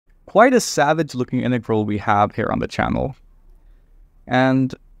quite a savage looking integral we have here on the channel.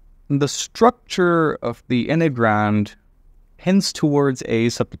 And the structure of the integrand hints towards a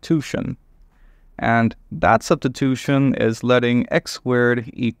substitution. And that substitution is letting x squared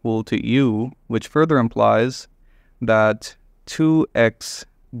equal to u, which further implies that 2x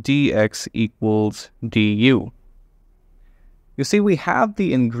dx equals du. You see, we have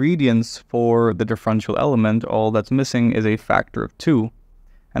the ingredients for the differential element. All that's missing is a factor of 2.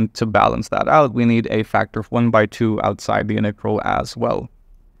 And to balance that out, we need a factor of 1/2 outside the integral as well.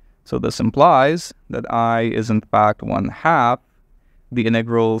 So this implies that I is in fact 1/2 the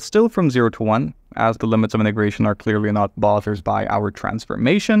integral still from 0 to 1, as the limits of integration are clearly not bothered by our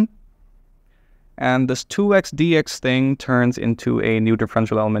transformation. And this 2x dx thing turns into a new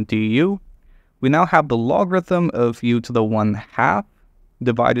differential element du. We now have the logarithm of u to the 1/2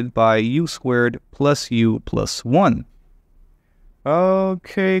 divided by u squared plus u plus 1.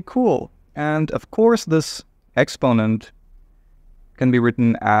 Okay, cool. And of course, this exponent can be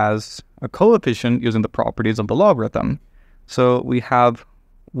written as a coefficient using the properties of the logarithm. So we have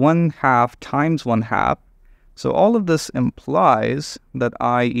 1/2 times 1/2. So all of this implies that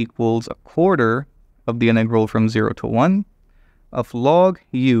I equals 1/4 of the integral from 0 to 1 of log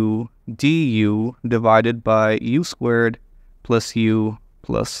u du divided by u squared plus u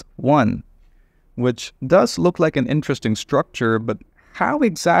plus 1, which does look like an interesting structure, but how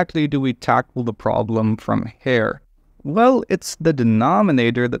exactly do we tackle the problem from here? Well, it's the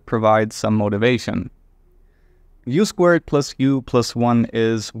denominator that provides some motivation. U squared plus u plus 1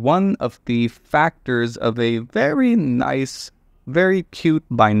 is one of the factors of a very nice, very cute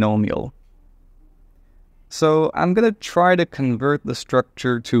binomial. So I'm going to try to convert the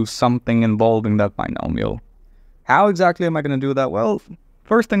structure to something involving that binomial. How exactly am I going to do that? Well,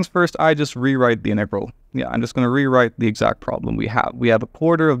 first things first, I just rewrite the integral. Yeah, I'm just going to rewrite the exact problem we have. We have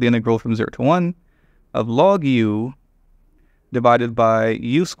 1/4 of the integral from 0 to 1 of log u divided by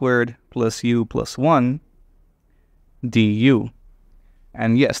u squared plus u plus 1 du.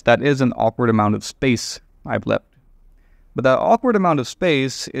 And yes, that is an awkward amount of space I've left. But that awkward amount of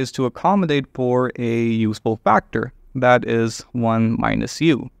space is to accommodate for a useful factor. That is 1 minus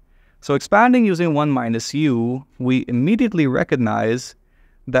u. So expanding using 1 minus u, we immediately recognize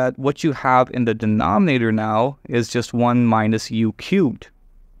that what you have in the denominator now is just 1 minus u cubed.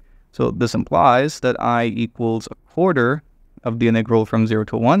 So this implies that I equals 1/4 of the integral from 0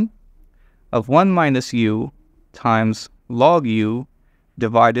 to 1 of 1 minus u times log u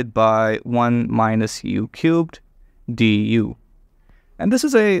divided by 1 minus u cubed du. And this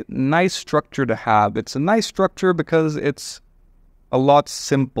is a nice structure to have. It's a nice structure because it's a lot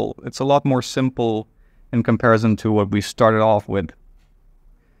simple. It's a lot more simple in comparison to what we started off with.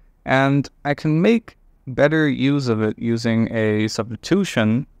 And I can make better use of it using a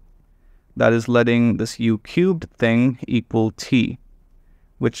substitution that is letting this u cubed thing equal t,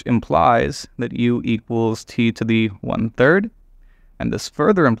 which implies that u equals t to the 1/3. And this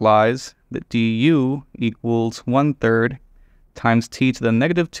further implies that du equals 1/3 times t to the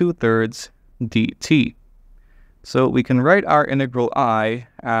negative 2/3 dt. So we can write our integral I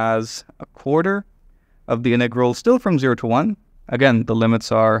as 1/4 of the integral still from 0 to 1. Again, the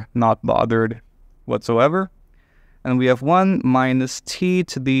limits are not bothered whatsoever. And we have 1 minus t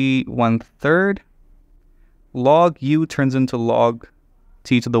to the 1/3. Log u turns into log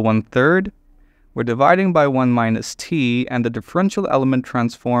t to the 1/3. We're dividing by 1 minus t, and the differential element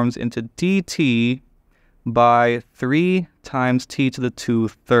transforms into dt by 3 times t to the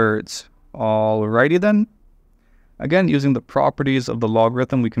 2/3. Alrighty then. Again, using the properties of the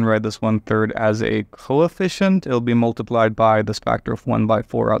logarithm, we can write this 1/3 as a coefficient. It'll be multiplied by this factor of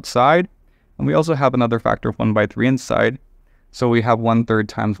 1/4 outside. And we also have another factor of 1/3 inside. So we have 1/3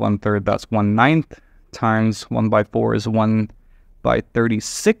 times 1/3, that's 1/9, times 1/4 is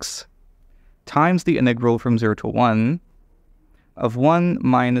 1/36, times the integral from 0 to 1 of 1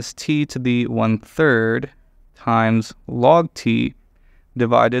 minus t to the 1/3 times log t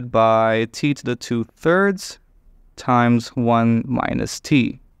divided by t to the 2/3 times 1 minus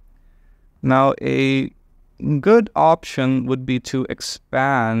t. Now, a good option would be to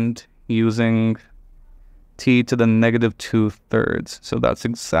expand using t to the negative 2/3. So that's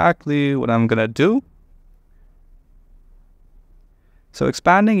exactly what I'm going to do. So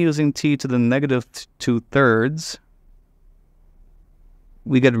expanding using t to the negative 2/3,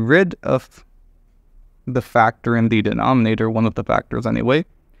 we get rid of the factor in the denominator, one of the factors anyway.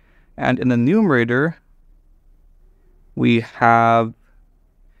 And in the numerator, we have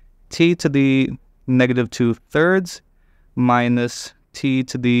t to the negative 2/3 minus t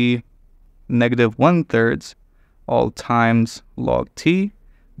to the negative 1/3, all times log t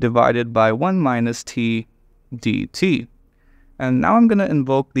divided by 1 minus t dt. And now I'm going to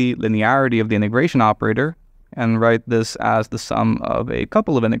invoke the linearity of the integration operator and write this as the sum of a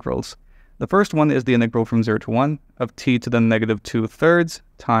couple of integrals. The first one is the integral from 0 to 1 of t to the negative 2/3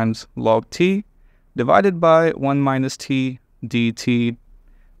 times log t divided by 1 minus t dt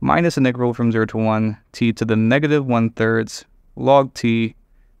minus integral from 0 to 1 t to the negative 1/3 log t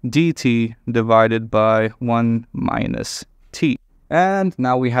dt divided by 1 minus t. And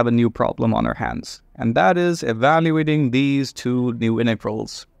now we have a new problem on our hands, and that is evaluating these two new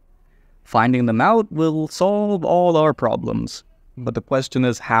integrals. Finding them out will solve all our problems, but the question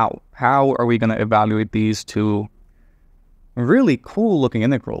is how? How are we going to evaluate these two really cool looking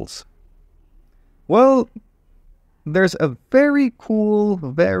integrals? Well, there's a very cool,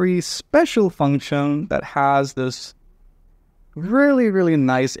 very special function that has this really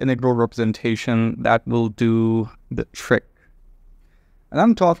nice integral representation that will do the trick. And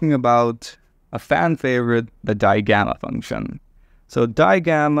I'm talking about a fan favorite, the digamma function. So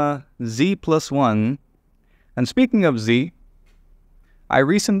digamma z plus 1. And speaking of z, I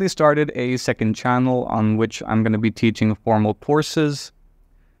recently started a second channel on which I'm going to be teaching formal courses.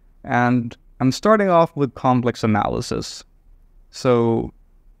 And I'm starting off with complex analysis. So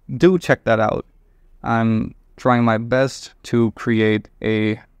do check that out. I'm trying my best to create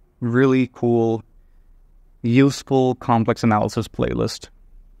a really cool, useful complex analysis playlist.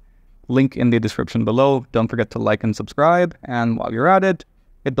 Link in the description below. Don't forget to like and subscribe. And while you're at it,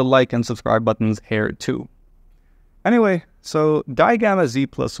 hit the like and subscribe buttons here too. Anyway, so digamma z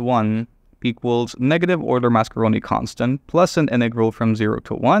plus 1 equals negative Euler Mascheroni constant plus an integral from 0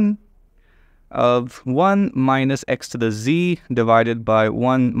 to 1 of 1 minus x to the z divided by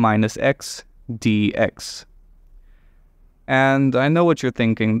 1 minus x dx. And I know what you're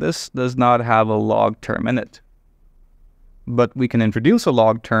thinking, this does not have a log term in it. But we can introduce a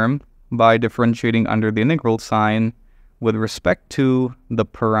log term by differentiating under the integral sign with respect to the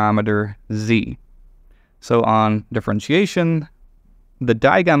parameter z. So on differentiation, the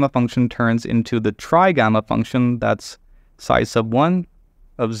digamma function turns into the trigamma function, that's psi sub 1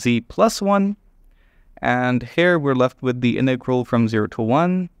 of z plus 1. And here we're left with the integral from 0 to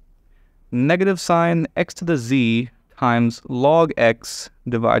 1, negative sign x to the z times log x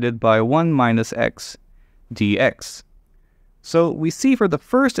divided by 1 minus x dx. So we see for the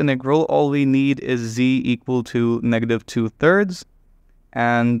first integral, all we need is z equal to negative 2/3.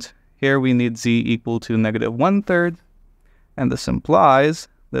 And here we need z equal to negative 1/3. And this implies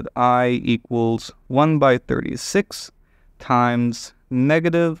that I equals 1 by 36 times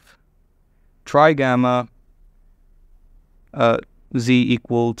negative trigamma z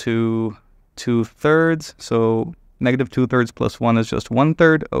equal to 2/3. So negative 2/3 plus 1 is just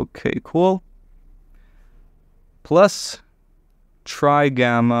 1/3. Okay, cool. Plus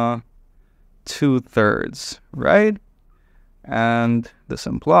trigamma 2/3, right? And this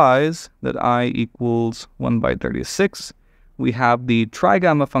implies that I equals 1 by 36. We have the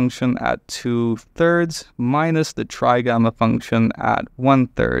trigamma function at 2/3 minus the trigamma function at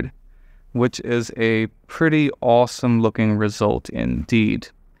 1/3, which is a pretty awesome looking result indeed.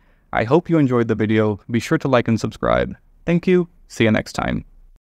 I hope you enjoyed the video. Be sure to like and subscribe. Thank you. See you next time.